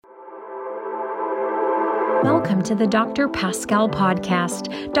Welcome to the Dr. Pascal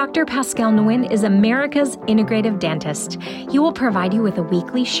podcast. Dr. Pascal Nguyen is America's integrative dentist. He will provide you with a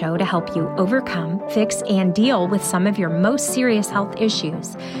weekly show to help you overcome, fix, and deal with some of your most serious health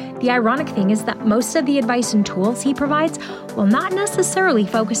issues. The ironic thing is that most of the advice and tools he provides will not necessarily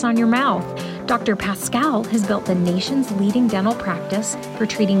focus on your mouth. Dr. Pascal has built the nation's leading dental practice for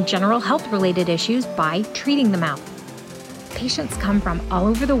treating general health-related issues by treating the mouth. Patients come from all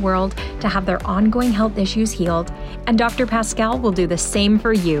over the world to have their ongoing health issues healed, and Dr. Pascal will do the same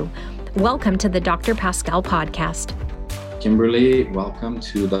for you. Welcome to the Dr. Pascal podcast. Kimberly, welcome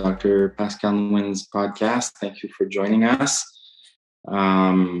to Dr. Pascal Nguyen's podcast. Thank you for joining us.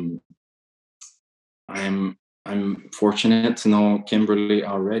 I'm fortunate to know Kimberly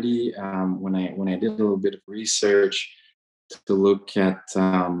already. When I did a little bit of research to look at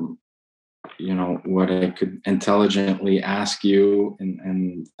what I could intelligently ask you,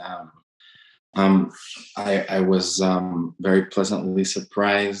 and I was very pleasantly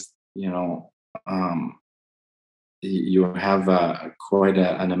surprised. You have quite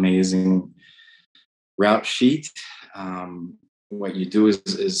an amazing route sheet. What you do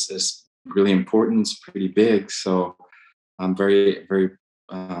is really important. It's pretty big. So I'm very, very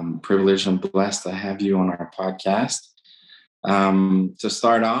privileged and blessed to have you on our podcast. To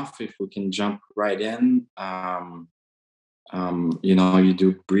start off, if we can jump right in, you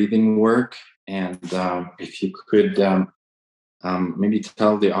do breathing work, and if you could maybe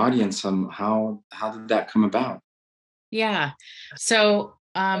tell the audience how did that come about? Yeah. So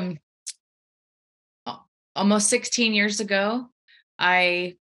almost 16 years ago,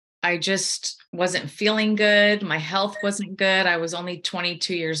 I just wasn't feeling good. My health wasn't good. I was only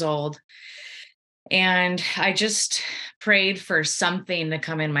 22 years old. And I just prayed for something to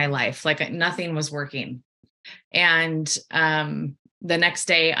come in my life. Like nothing was working. And the next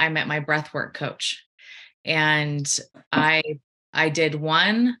day I met my breathwork coach, and I did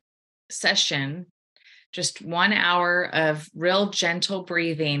one session, just 1 hour of real gentle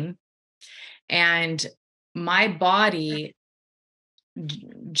breathing. And my body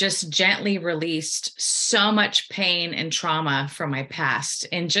just gently released so much pain and trauma from my past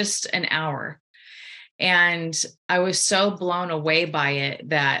in just an hour. And I was so blown away by it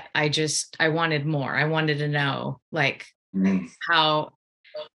that I wanted more. I wanted to know how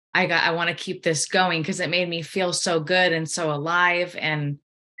I want to keep this going, because it made me feel so good and so alive. And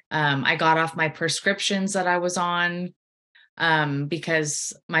I got off my prescriptions that I was on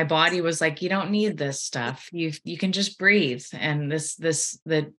because my body was like, you don't need this stuff. You can just breathe. And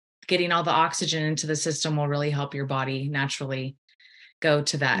the getting all the oxygen into the system will really help your body naturally go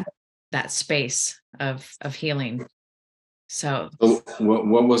to that space of healing. So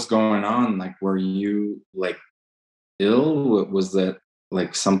what was going on? Like, were you ill? Was that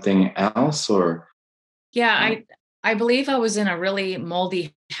something else, or? Yeah, I believe I was in a really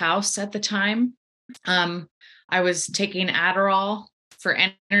moldy house at the time. I was taking Adderall for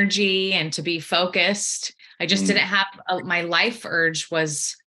energy and to be focused. I just didn't have my life urge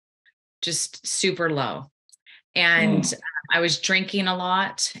was just super low. And I was drinking a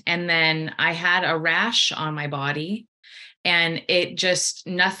lot, and then I had a rash on my body, and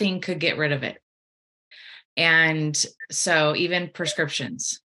nothing could get rid of it. And so even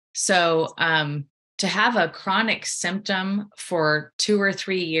prescriptions. So to have a chronic symptom for 2 or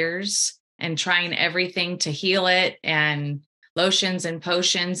 3 years and trying everything to heal it, and lotions and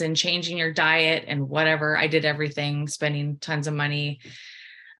potions and changing your diet and whatever, I did everything, spending tons of money.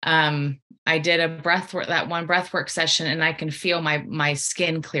 I did that one breathwork session, and I can feel my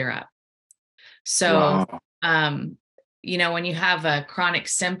skin clear up. So, wow. When you have a chronic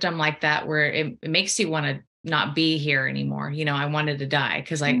symptom like that, where it makes you want to not be here anymore, I wanted to die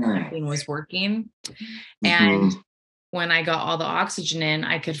because nothing was working. Mm-hmm. And when I got all the oxygen in,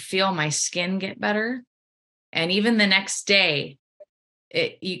 I could feel my skin get better. And even the next day,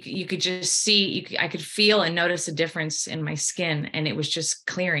 you could just see, I could feel and notice a difference in my skin, and it was just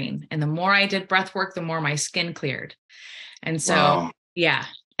clearing. And the more I did breath work, the more my skin cleared. And so, wow. Yeah.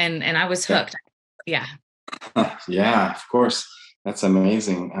 And I was hooked. Yeah. Yeah, of course. That's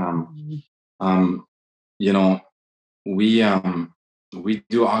amazing. We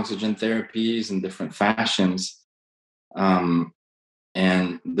do oxygen therapies in different fashions. And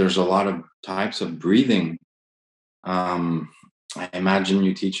there's a lot of types of breathing. I imagine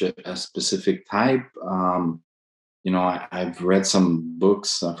you teach a specific type. I've read some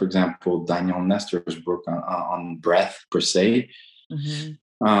books, for example, Daniel Nestor's book on breath per se.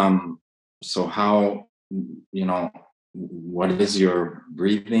 Mm-hmm. So how, what is your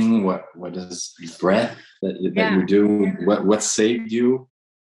breathing? What is breath that you do? What saved you?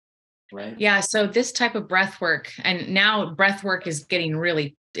 right? Yeah. So this type of breath work, and now breath work is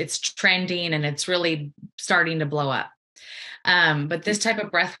getting it's trending and it's really starting to blow up. But this type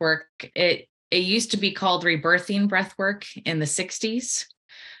of breath work, it used to be called rebirthing breath work in the 60s.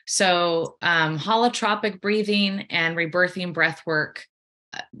 So holotropic breathing and rebirthing breath work,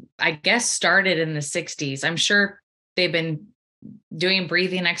 I guess, started in the 60s. I'm sure they've been doing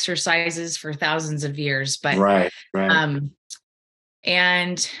breathing exercises for thousands of years, but Right.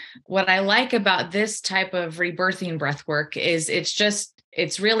 and what I like about this type of rebirthing breath work is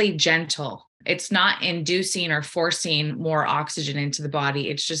it's really gentle. It's not inducing or forcing more oxygen into the body.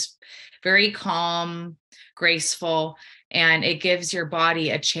 It's just very calm, graceful, and it gives your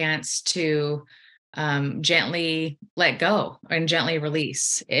body a chance to gently let go and gently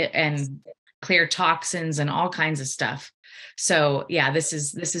release it and clear toxins and all kinds of stuff. So yeah, this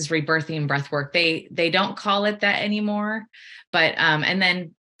is rebirthing breath work. They don't call it that anymore, but and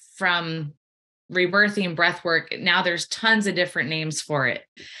then from rebirthing breath work, now there's tons of different names for it.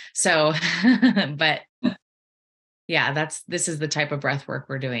 So but yeah, this is the type of breath work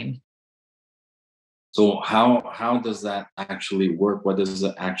we're doing. So how does that actually work? What does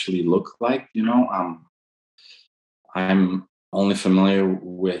it actually look like? I'm only familiar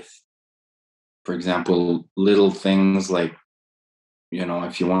with, for example, little things like,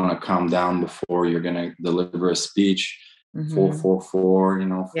 if you want to calm down before you're going to deliver a speech, Mm-hmm. 4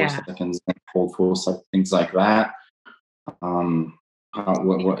 4 Yeah. seconds, hold 4 seconds, things like that.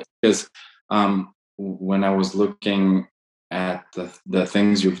 Because when I was looking at the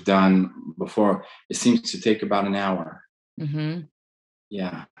things you've done before, it seems to take about an hour. Mm-hmm.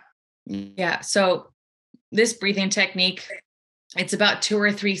 Yeah. Yeah. So this breathing technique, it's about 2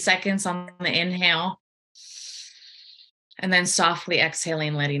 or 3 seconds on the inhale and then softly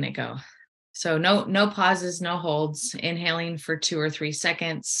exhaling, letting it go. So no pauses, no holds, inhaling for 2 or 3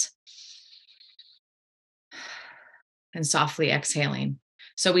 seconds and softly exhaling.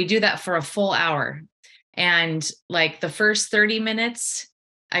 So we do that for a full hour. And like the first 30 minutes,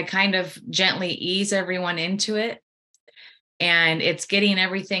 I kind of gently ease everyone into it. And it's getting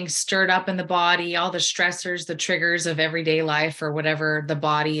everything stirred up in the body, all the stressors, the triggers of everyday life or whatever the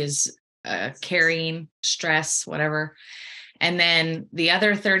body is carrying, stress, whatever. And then the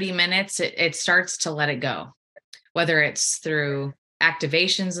other 30 minutes, it starts to let it go, whether it's through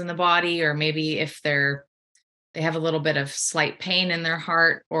activations in the body, or maybe if they have a little bit of slight pain in their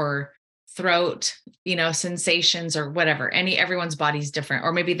heart or throat, sensations or whatever. Everyone's body's different,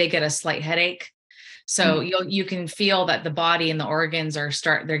 or maybe they get a slight headache. So you can feel that the body and the organs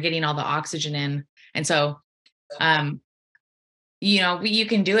they're getting all the oxygen in. And so, you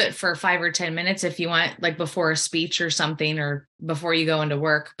can do it for 5 or 10 minutes if you want, like before a speech or something, or before you go into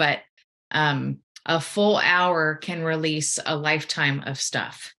work. But a full hour can release a lifetime of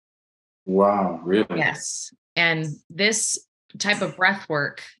stuff. Wow, really? Yes. And this type of breath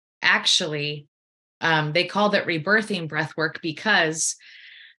work, actually, they called it rebirthing breath work because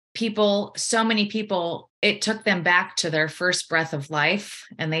so many people, it took them back to their first breath of life,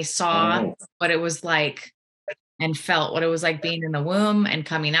 and they saw what it was like and felt what it was like being in the womb and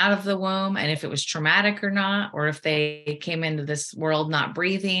coming out of the womb, and if it was traumatic or not, or if they came into this world not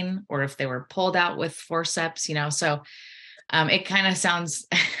breathing, or if they were pulled out with forceps, so it kind of sounds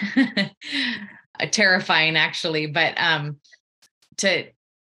terrifying, actually, but to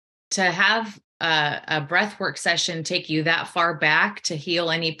have a breathwork session take you that far back to heal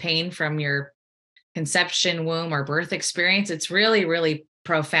any pain from your conception, womb, or birth experience, it's really, really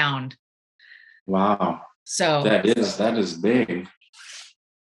profound. Wow. So that is big,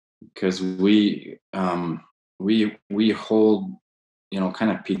 because we hold,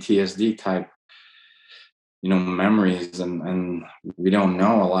 kind of PTSD type, memories, and we don't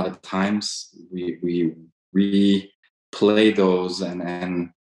know, a lot of times we replay those,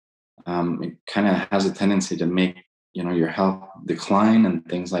 and it kind of has a tendency to make, your health decline and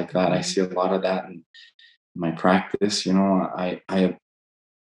things like that. I see a lot of that in my practice.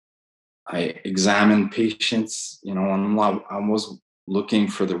 I examine patients, I was looking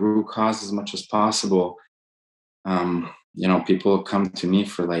for the root cause as much as possible. People come to me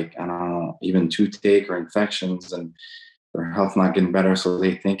for, like, I don't know, even toothache or infections, and their health not getting better. So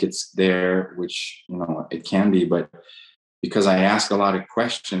they think it's there, which, it can be, but because I ask a lot of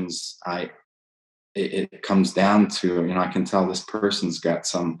questions, it comes down to, I can tell this person's got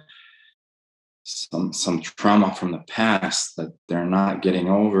some trauma from the past that they're not getting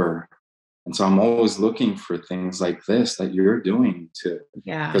over. And so I'm always looking for things like this that you're doing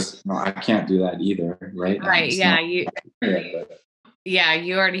because I can't do that either, right? Right. Yeah.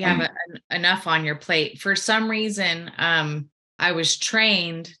 You already have enough on your plate. For some reason, I was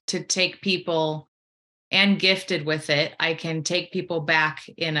trained to take people and gifted with it. I can take people back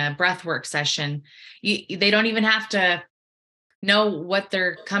in a breathwork session. They don't even have to know what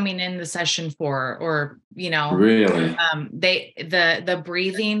they're coming in the session for, or, Really? The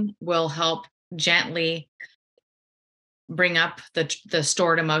breathing will help gently bring up the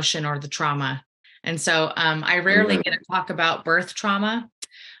stored emotion or the trauma. And so I rarely get to talk about birth trauma,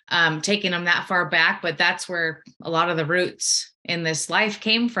 taking them that far back, but that's where a lot of the roots in this life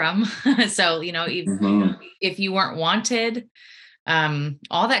came from. So, if you weren't wanted,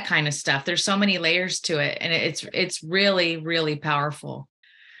 all that kind of stuff, there's so many layers to it, and it's really, really powerful.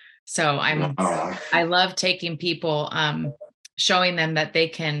 So I love taking people, showing them that they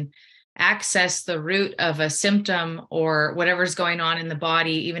can access the root of a symptom or whatever's going on in the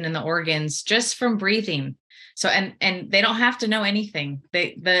body, even in the organs, just from breathing. So, and they don't have to know anything.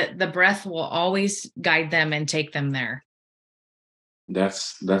 The breath will always guide them and take them there.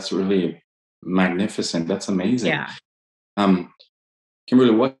 That's really magnificent. That's amazing. Yeah.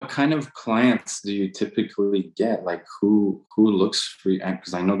 Kimberly, what kind of clients do you typically get? Like who looks for you?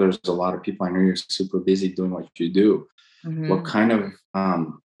 Because I know there's a lot of people. I know you're super busy doing what you do. Mm-hmm. What kind of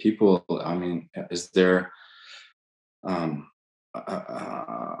people? I mean, is there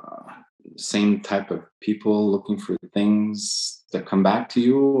same type of people looking for things that come back to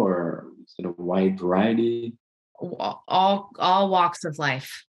you, or is it a wide variety? All walks of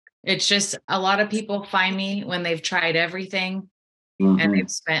life. It's just a lot of people find me when they've tried everything. Mm-hmm. And they've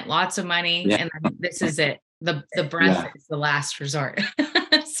spent lots of money, and then this is it. The breath is the last resort.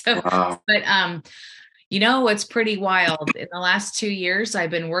 So, wow. But what's pretty wild, in the last 2 years, I've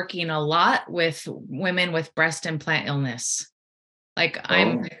been working a lot with women with breast implant illness. Like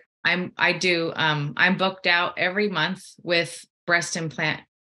I'm booked out every month with breast implant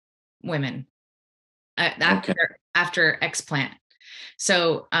women after explant.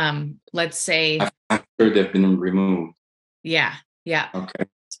 So let's say after they've been removed. Yeah. Okay.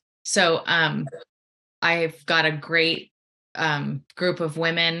 So I've got a great group of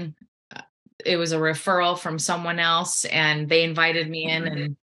women. It was a referral from someone else, and they invited me in.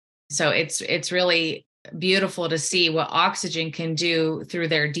 And so it's really beautiful to see what oxygen can do through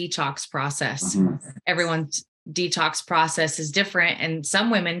their detox process. Mm-hmm. Everyone's detox process is different, and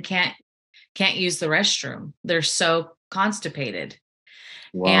some women can't use the restroom. They're so constipated.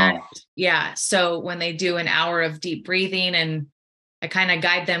 Wow. And so when they do an hour of deep breathing, and I kind of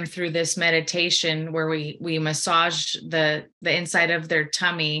guide them through this meditation where we massage the inside of their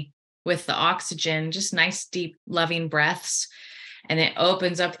tummy with the oxygen, just nice, deep, loving breaths. And it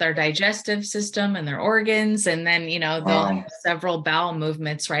opens up their digestive system and their organs. And then, they'll have several bowel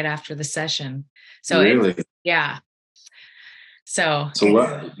movements right after the session. So really? So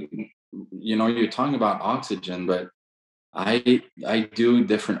what, you're talking about oxygen, but I do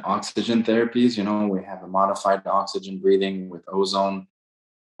different oxygen therapies. We have a modified oxygen breathing with ozone.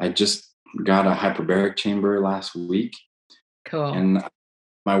 I just got a hyperbaric chamber last week. Cool. And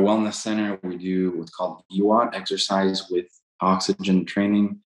my wellness center, we do what's called EWAT, exercise with oxygen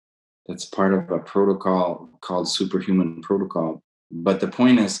training. That's part of a protocol called Superhuman Protocol. But the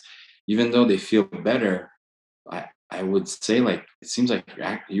point is, even though they feel better, I would say, like, it seems like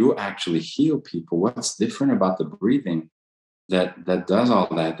you actually heal people. What's different about the breathing that does all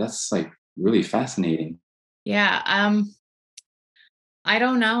that? That's like really fascinating. Yeah. I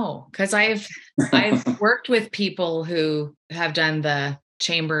don't know, because I've worked with people who have done the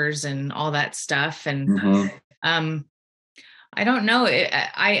chambers and all that stuff. And I don't know.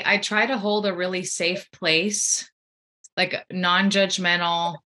 I try to hold a really safe place, like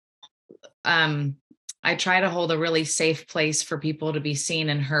non-judgmental. I try to hold a really safe place for people to be seen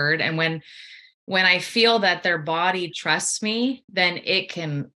and heard. And when I feel that their body trusts me, then it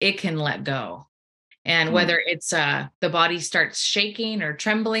can let go. And whether it's the body starts shaking or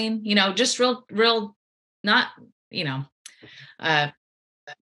trembling, just real, not,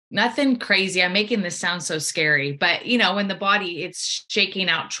 nothing crazy. I'm making this sound so scary, but when the body, it's shaking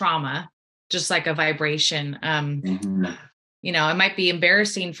out trauma, just like a vibration. It might be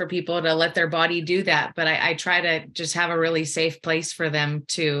embarrassing for people to let their body do that, but I try to just have a really safe place for them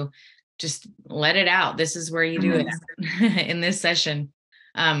to just let it out. This is where you do it in this session.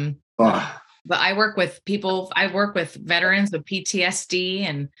 But I work with people. I work with veterans with PTSD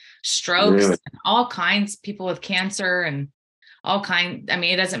and strokes, and all kinds, people with cancer and all kinds. I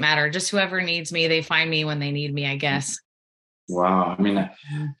mean, it doesn't matter. Just whoever needs me, they find me when they need me, I guess. Wow. I mean,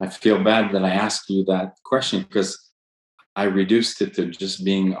 I feel bad that I asked you that question, because I reduced it to just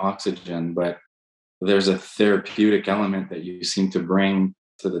being oxygen, but there's a therapeutic element that you seem to bring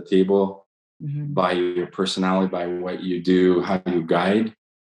to the table by your personality, by what you do, how you guide,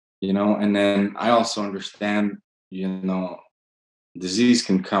 and then I also understand, disease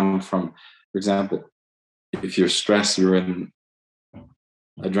can come from, for example, if you're stressed, you're in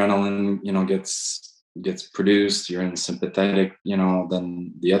adrenaline, gets produced, you're in sympathetic,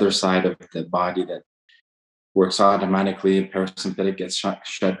 then the other side of the body that works automatically, parasympathetic gets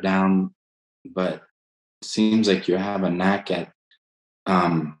shut down. But it seems like you have a knack at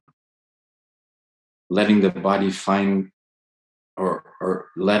letting the body find, or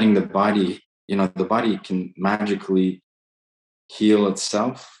letting the body, the body can magically heal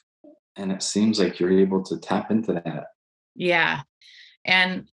itself. And it seems like you're able to tap into that. Yeah.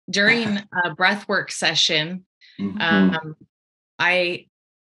 And during a breathwork session, Mhm. I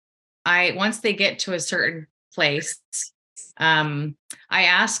once they get to a certain place, I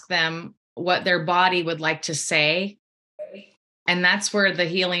ask them what their body would like to say. And that's where the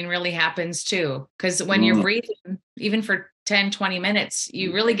healing really happens too. Because when you're Mm. breathing, even for 10, 20 minutes,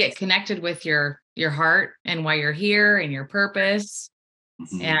 you really get connected with your heart and why you're here and your purpose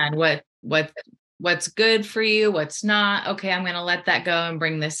Mhm. and what's good for you, what's not. Okay, I'm going to let that go and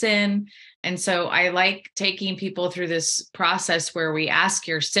bring this in. And so I like taking people through this process where we ask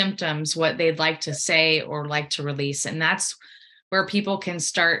your symptoms what they'd like to say or like to release. And that's where people can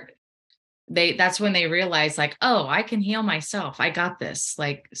start. That's when they realize, like, oh, I can heal myself. I got this.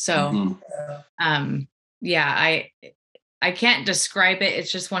 Like, so, Mhm. yeah, I can't describe it.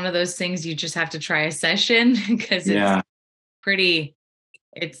 It's just one of those things you just have to try a session because it's Yeah. pretty,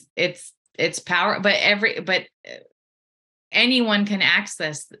 it's power, but anyone can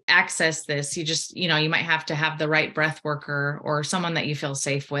access this. You just, you might have to have the right breath worker or someone that you feel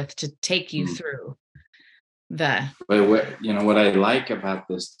safe with to take you Mm. through the, But what I like about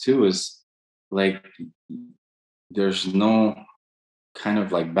this too is, like, there's no kind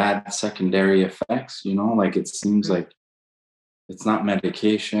of like bad secondary effects, like it seems like it's not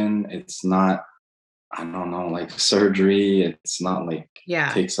medication, it's not, I don't know, like surgery, it's not like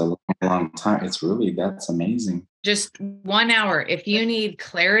yeah, takes a long, long time. It's really, that's amazing. just 1 hour. If you need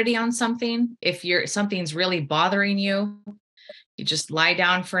clarity on something, if something's really bothering you, you just lie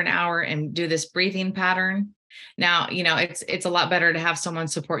down for an hour and do this breathing pattern. Now, it's a lot better to have someone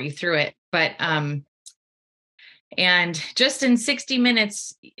support you through it, but and just in 60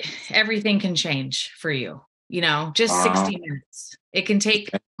 minutes, everything can change for you, just Wow. 60 minutes. It can take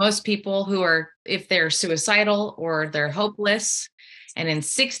most people if they're suicidal or they're hopeless. And in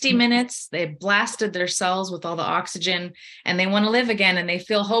 60 minutes, they blasted their cells with all the oxygen and they want to live again and they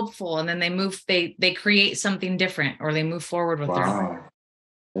feel hopeful. And then they create something different or they move forward with their life. Wow.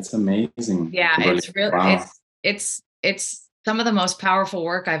 That's amazing, Yeah, Kimberly. it's real. Wow. It's some of the most powerful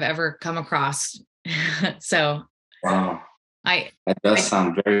work I've ever come across. So Wow. I, That does I,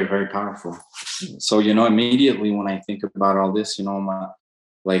 sound very, very powerful. So, immediately when I think about all this,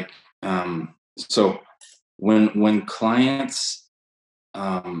 like, so when clients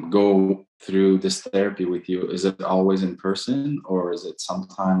go through this therapy with you, is it always in person or is it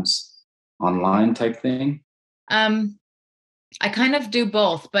sometimes online type thing? um, I kind of do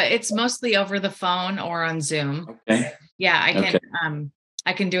both, but it's mostly over the phone or on Zoom. Okay. Yeah, Okay.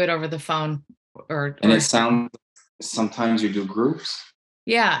 I can do it over the phone And or it sounds, sometimes you do groups.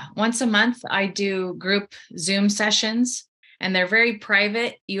 yeah, once a month I do group Zoom sessions and they're very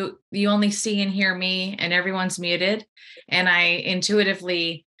private. You only see and hear me and everyone's muted. And I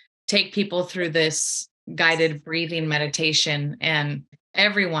intuitively take people through this guided breathing meditation and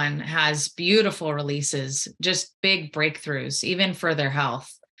everyone has beautiful releases, just big breakthroughs, even for their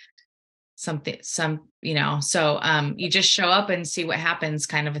health. So you just show up and see what happens,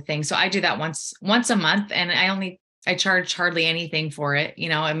 kind of a thing. So I do that once a month and I charge hardly anything for it,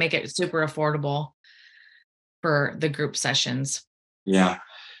 and make it super affordable for the group sessions. Yeah.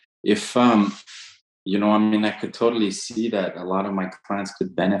 If I mean, I could totally see that a lot of my clients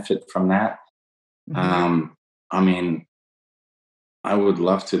could benefit from that. Mhm. I mean, I would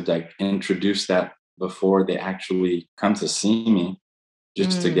love to like introduce that before they actually come to see me,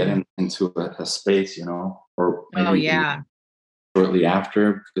 just to get Mm. into a space, or Oh maybe even yeah. shortly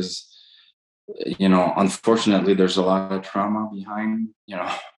after, because unfortunately, there's a lot of trauma behind,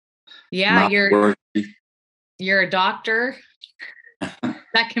 Yeah, not work. you're a doctor.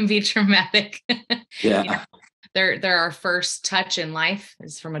 That can be traumatic. Yeah. They're our first touch in life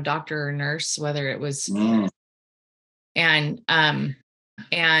is from a doctor or nurse, whether it was Mm. and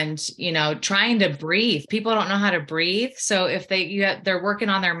trying to breathe. People don't know how to breathe, so if they're working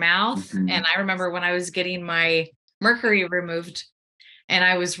on their mouth. Mhm. And I remember when I was getting my mercury removed and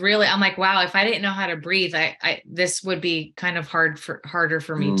I'm like, wow, if I didn't know how to breathe, I this would be kind of harder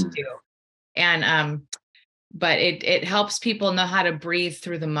for me to Mm. do. And but it helps people know how to breathe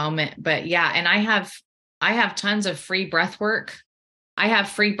through the moment. But yeah, and I have tons of free breath work. I have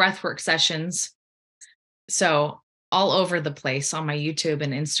free breath work sessions. So all over the place on my YouTube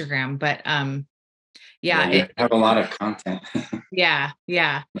and Instagram. But Yeah, yeah, you have a lot of content. yeah,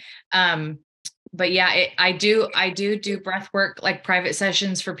 yeah. Um, but yeah, I do breath work, like private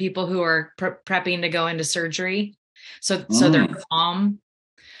sessions for people who are prepping to go into surgery. So they're Mm, calm.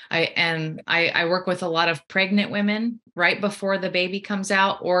 I work with a lot of pregnant women right before the baby comes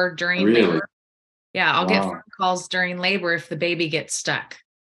out or during really? labor. Yeah, I'll get phone Wow. calls during labor if the baby gets stuck.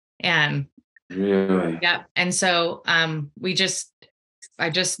 And Really? yeah, and so I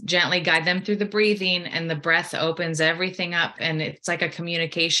just gently guide them through the breathing, and the breath opens everything up, and it's like a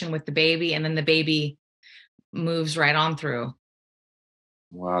communication with the baby, and then the baby moves right on through.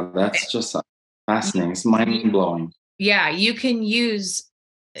 Wow, that's just fascinating. It's mind blowing. Yeah, you can use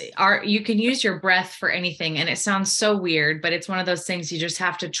your breath for anything, and it sounds so weird, but it's one of those things you just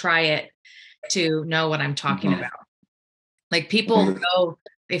have to try it to know what I'm talking Mhm. about. Like people go,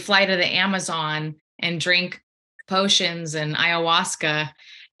 they fly to the Amazon and drink potions and ayahuasca,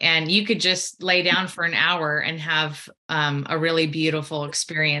 and you could just lay down for an hour and have a really beautiful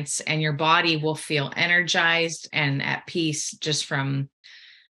experience, and your body will feel energized and at peace just from,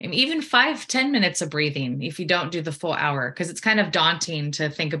 and even 5-10 minutes of breathing if you don't do the full hour, because it's kind of daunting to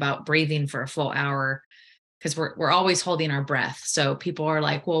think about breathing for a full hour because we're always holding our breath. So people are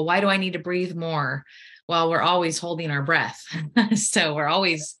like, well, why do I need to breathe more? Well, we're always holding our breath. So we're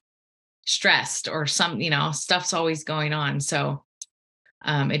always stressed or stuff's always going on. So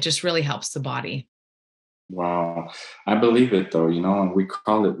it just really helps the body. Wow. I believe it though, and we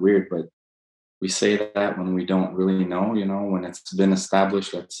call it weird, but we say that when we don't really know, when it's been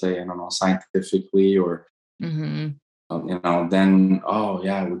established, let's say, I don't know, scientifically or, Hmm. then, oh,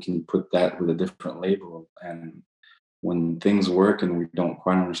 yeah, we can put that with a different label. And when things work and we don't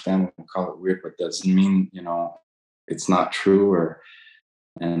quite understand it, we call it weird, but doesn't mean, it's not true.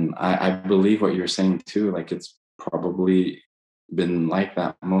 And I believe what you're saying too. Like it's probably been like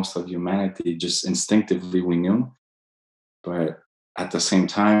that most of humanity, just instinctively we knew. But at the same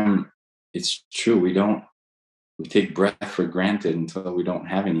time, it's true. We take breath for granted until we don't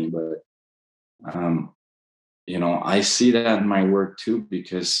have any. But um, I see that in my work too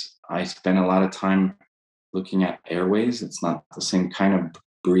because I spend a lot of time looking at airways. It's not the same kind of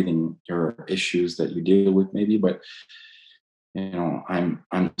breathing or issues that you deal with, maybe, but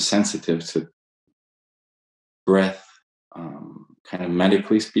I'm sensitive to breath, kind of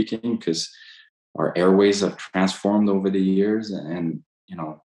medically speaking, because our airways have transformed over the years, and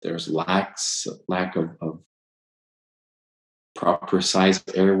there's lack of proper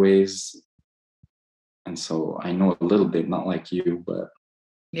sized airways. And so I know a little bit, not like you, but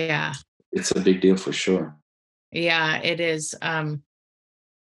Yeah. it's a big deal for sure. Yeah, it is.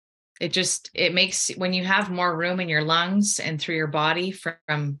 It makes, when you have more room in your lungs and through your body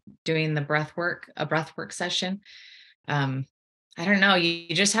from doing a breath work session, um I don't know,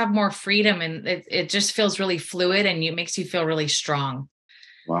 you just have more freedom, and it just feels really fluid, and it makes you feel really strong.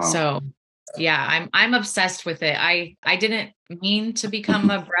 Wow. So yeah, I'm obsessed with it. I didn't mean to become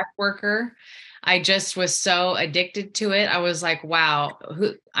a breath worker. I just was so addicted to it. I was like, wow,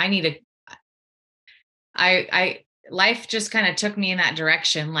 who I need to I life just kind of took me in that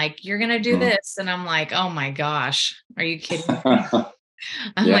direction. Like, you're gonna do Mhm. this. And I'm like, oh my gosh, are you kidding me?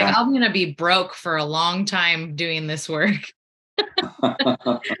 I'm like, Yeah. I'm gonna be broke for a long time doing this work.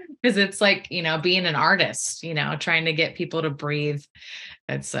 Because it's like, being an artist, trying to get people to breathe.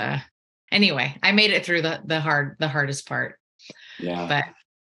 It's anyway, I made it through the hardest part. Yeah. But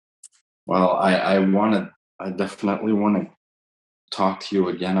Well, I definitely want to talk to you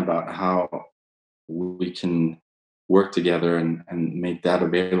again about how we can work together and make that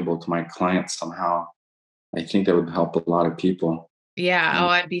available to my clients somehow. I think that would help a lot of people, yeah, and oh,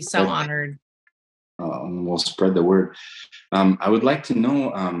 I'd be so spread, honored. we'll spread the word. I would like to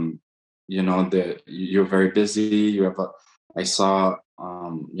know, that you're very busy. I saw,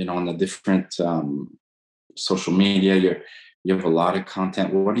 on the different social media, you have a lot of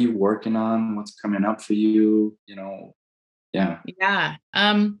content. What are you working on? What's coming up for you? Yeah. Yeah.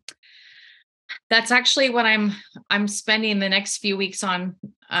 That's actually what I'm spending the next few weeks on,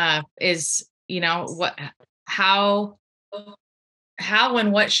 is, how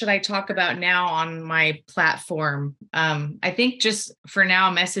and what should I talk about now on my platform? I think just for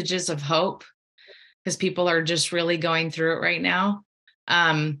now, messages of hope, because people are just really going through it right now.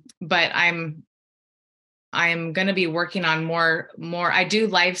 But I'm going to be working on more. I do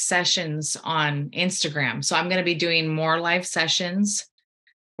live sessions on Instagram, so I'm going to be doing more live sessions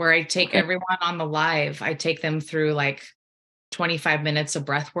where I take Okay. everyone on the live. I take them through like 25 minutes of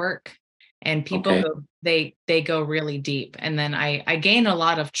breath work, and people Okay. go, they go really deep. And then I gain a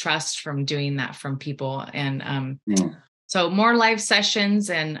lot of trust from doing that from people. And so more live sessions,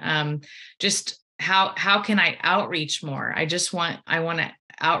 and just how can I outreach more? I want to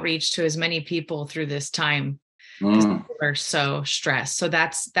outreach to as many people through this time, because people are so stressed. So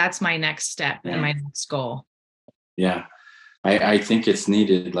that's my next step and my next goal. Yeah. I think it's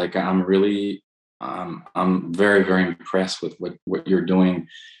needed. Like I'm very, very impressed with what you're doing.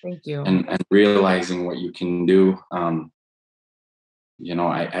 Thank you. And realizing what you can do. I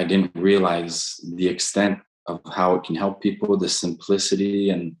didn't realize the extent of how it can help people, the simplicity,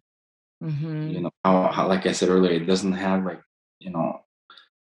 and how, like I said earlier, it doesn't have like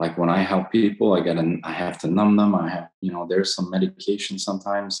when I help people, I have to numb them. I have, there's some medication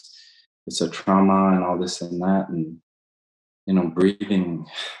sometimes. It's a trauma and all this and that, and breathing.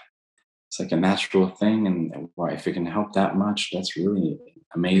 It's like a natural thing, and if it can help that much, that's really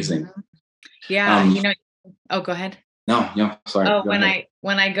amazing. Yeah, oh, go ahead. No, sorry. Oh, Go ahead.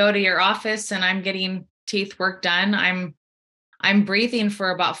 when I go to your office and I'm getting teeth work done, I'm breathing for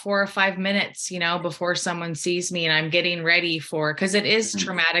about 4 or 5 minutes, before someone sees me, and I'm getting ready because it is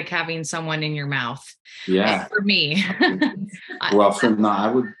traumatic having someone in your mouth. Yeah. For me. Well,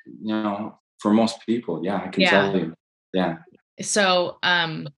 I would, for most people, I can tell you. Yeah. So,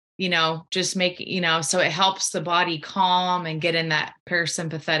 just make, so it helps the body calm and get in that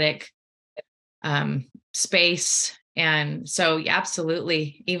parasympathetic space. And so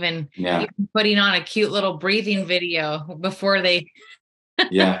absolutely, even putting on a cute little breathing video before they in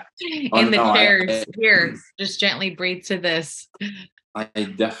the chairs, here, just gently breathe to this. I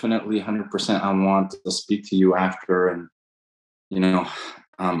definitely 100%. I want to speak to you after, and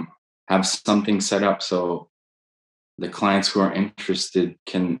have something set up so the clients who are interested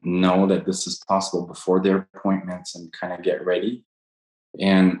can know that this is possible before their appointments and kind of get ready.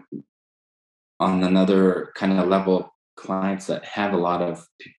 And on another kind of level, clients that have a lot of,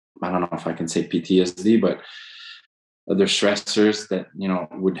 I don't know if I can say PTSD, but other stressors that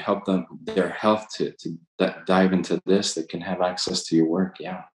would help them, their health, to dive into this, that can have access to your work.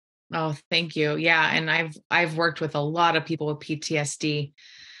 Yeah. Oh, thank you. Yeah, and I've worked with a lot of people with PTSD.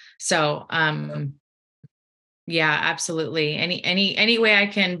 So, yeah, absolutely. Any way I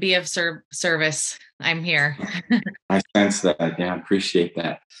can be of service, I'm here. I sense that. Yeah, I appreciate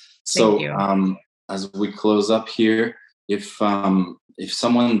that. So, Thank you. As we close up here, if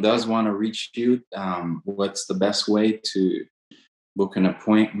someone does want to reach you, what's the best way to book an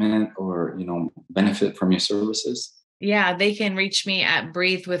appointment or benefit from your services? Yeah, they can reach me at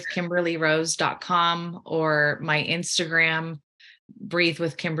breathewithkimberlyrose.com or my Instagram, Breathe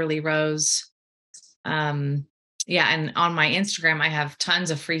with Kimberly Rose. Yeah, and on my Instagram, I have tons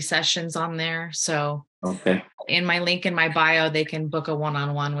of free sessions on there. So okay, in my link in my bio, they can book a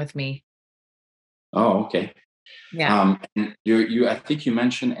one-on-one with me. Oh, okay. Yeah. You I think you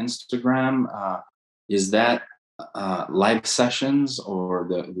mentioned Instagram. Is that live sessions, or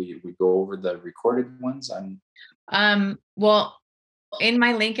we go over the recorded ones? Well, in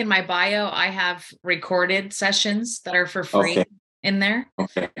my link in my bio, I have recorded sessions that are for free in there.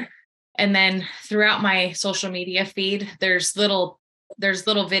 Okay. And then throughout my social media feed, there's little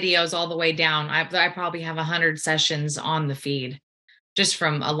videos all the way down. I probably have 100 sessions on the feed just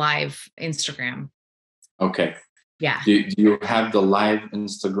from a live Instagram. Okay. Yeah. Do you have the live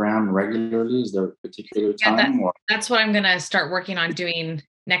Instagram regularly? Is there a particular time? That's what I'm going to start working on doing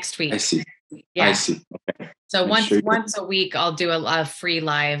next week. I see. Yeah. I see. Okay. So once a week, I'll do a free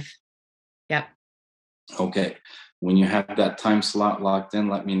live. Yep. Okay. When you have that time slot locked in,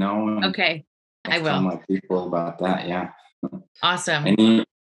 let me know. Okay. I will. Tell my people about that. Yeah. Awesome.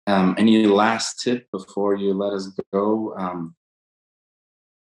 Any last tip before you let us go?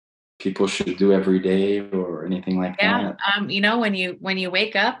 People should do every day or anything like that? When you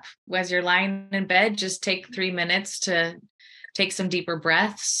wake up, as you're lying in bed, just take 3 minutes to take some deeper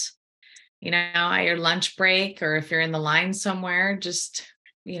breaths, at your lunch break, or if you're in the line somewhere, just,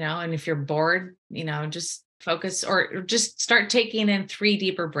 and if you're bored, just focus, or just start taking in 3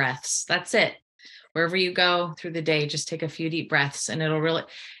 deeper breaths. That's it. Wherever you go through the day, just take a few deep breaths, and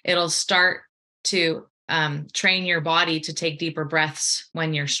it'll start to train your body to take deeper breaths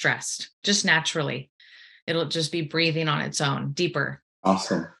when you're stressed, just naturally. It'll just be breathing on its own, deeper.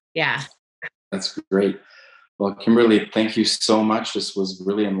 Awesome. Yeah. That's great. Well, Kimberly, thank you so much. This was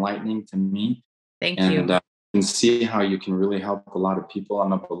really enlightening to me. Thank you. And you can see how you can really help a lot of people.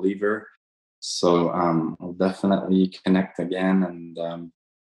 I'm a believer. So I'll definitely connect again. And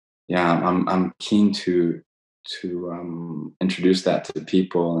I'm keen to introduce that to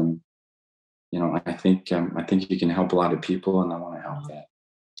people. And I think you can help a lot of people, and I want to help that.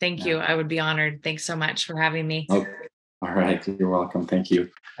 Thank you. I would be honored. Thanks so much for having me. Okay. All right. You're welcome. Thank you.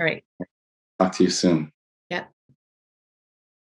 All right. Talk to you soon.